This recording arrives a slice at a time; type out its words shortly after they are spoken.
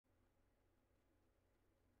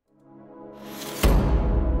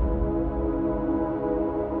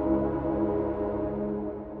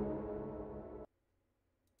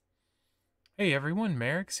Hey everyone,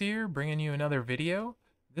 Mherex here, bringing you another video.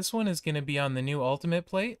 This one is going to be on the new ultimate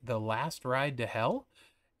plate, The Last Ride to Hell.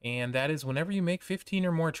 And that is whenever you make 15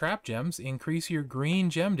 or more trap gems, increase your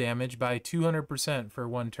green gem damage by 200% for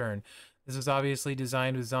one turn. This is obviously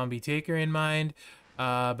designed with Zombie Taker in mind,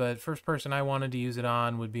 but first person I wanted to use it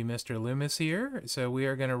on would be Mr. Lumis here. So we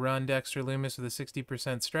are going to run Dexter Lumis with a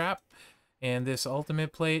 60% strap and this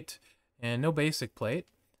ultimate plate and no basic plate.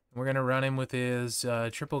 We're going to run him with his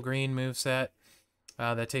triple green moveset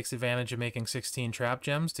that takes advantage of making 16 trap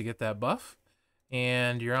gems to get that buff.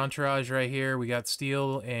 And your entourage right here, we got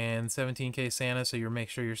steel and 17k Santa, so you make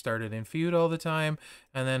sure you're started in feud all the time.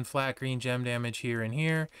 And then flat green gem damage here and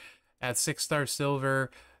here. At 6-star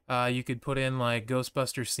silver, you could put in like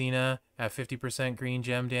Ghostbuster Cena at 50% green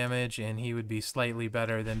gem damage, and he would be slightly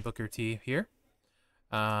better than Booker T here.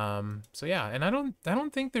 So yeah, and I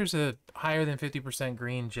don't think there's a higher than 50%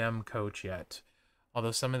 green gem coach yet.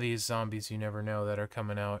 Although some of these zombies you never know that are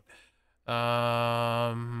coming out.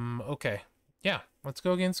 Okay. Yeah, let's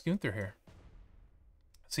go against Gunther here.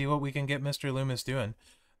 See what we can get Mr. Lumis doing.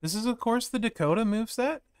 This is of course the Dakota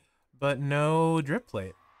moveset, but no drip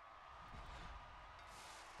plate.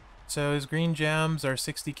 So his green gems are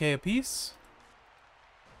 60k apiece.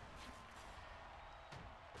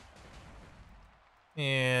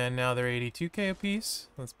 And now they're 82k apiece.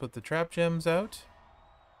 Let's put the trap gems out.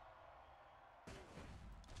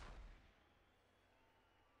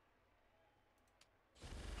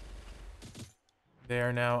 They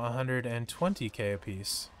are now 120k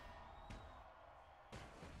apiece.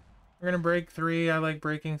 We're gonna break 3. I like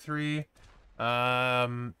breaking 3.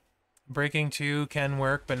 Breaking 2 can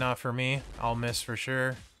work, but not for me. I'll miss for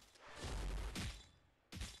sure.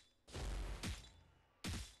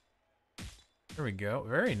 There we go.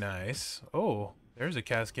 Very nice. Oh, there's a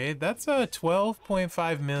cascade. That's a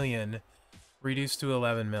 12.5 million reduced to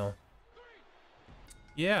 11 mil.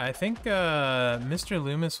 Yeah, I think Mr.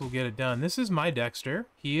 Lumis will get it done. This is my Dexter.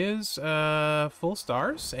 He is full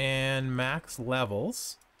stars and max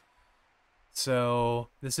levels. So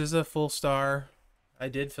this is a full star. I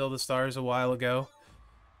did fill the stars a while ago.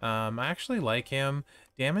 I actually like him.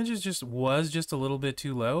 Damage was just a little bit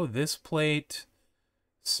too low. This plate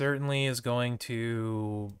certainly is going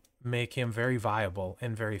to make him very viable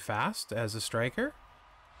and very fast as a striker.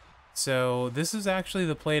 So this is actually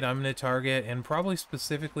the plate I'm going to target, and probably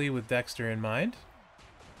specifically with Dexter in mind.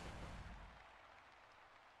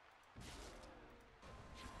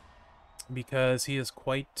 Because he is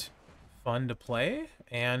quite fun to play,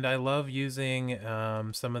 and I love using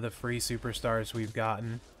some of the free superstars we've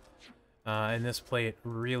gotten. And this plate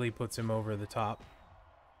really puts him over the top.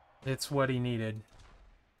 It's what he needed.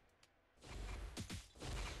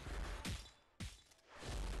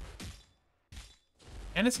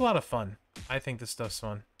 And it's a lot of fun. I think this stuff's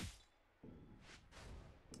fun.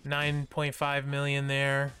 9.5 million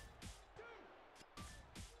there.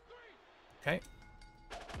 Okay.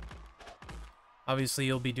 Obviously,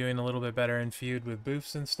 you'll be doing a little bit better in feud with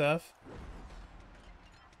boofs and stuff.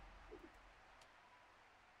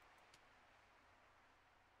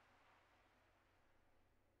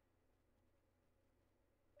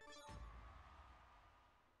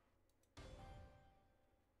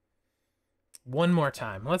 One more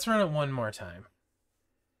time. Let's run it one more time.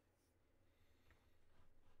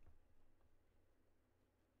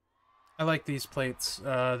 I like these plates,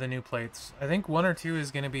 the new plates. I think 1 or 2 is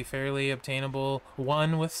going to be fairly obtainable.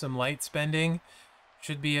 1 with some light spending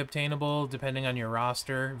should be obtainable depending on your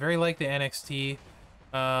roster. Very like the NXT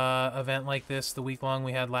event like this, the week-long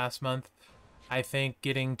we had last month. I think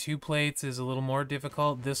getting 2 plates is a little more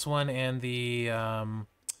difficult. This one and the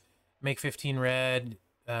make 15 red,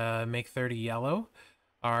 make 30 yellow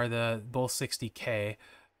are the both 60k.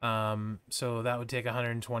 So that would take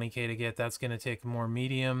 120k to get. That's going to take more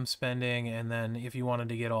medium spending, and then if you wanted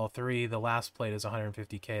to get all 3, the last plate is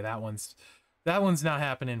 150k. That one's not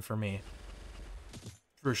happening for me,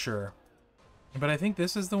 for sure. But I think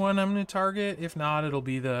this is the one I'm going to target. If not, it'll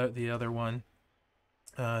be the other one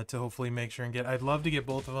to hopefully make sure and get. I'd love to get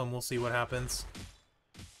both of them. We'll see what happens.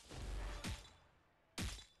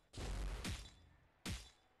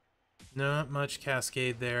 Not much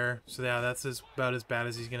cascade there. So yeah, that's about as bad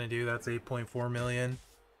as he's going to do. That's 8.4 million.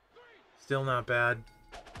 Still not bad.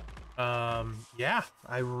 Yeah,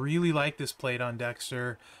 I really like this plate on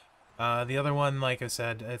Dexter. The other one, like I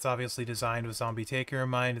said, it's obviously designed with Zombie Taker in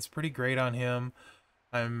mind. It's pretty great on him.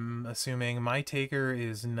 I'm assuming my Taker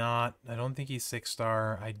is not... I don't think he's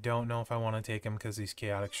 6-star. I don't know if I want to take him because he's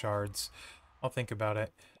Chaotic Shards. I'll think about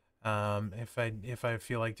it. If I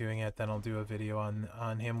feel like doing it, then I'll do a video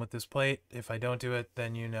on him with this plate. If I don't do it,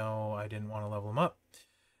 then you know I didn't want to level him up.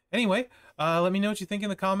 Anyway, let me know what you think in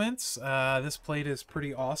the comments. This plate is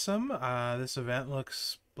pretty awesome. This event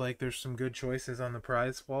looks like there's some good choices on the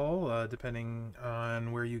prize wall, depending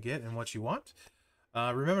on where you get and what you want.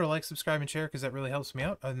 Remember to like, subscribe, and share because that really helps me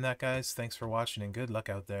out. Other than that, guys, thanks for watching and good luck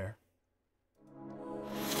out there.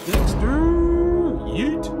 Dexter!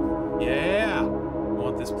 Yeet! Yeah! I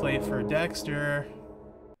want this plate for Dexter.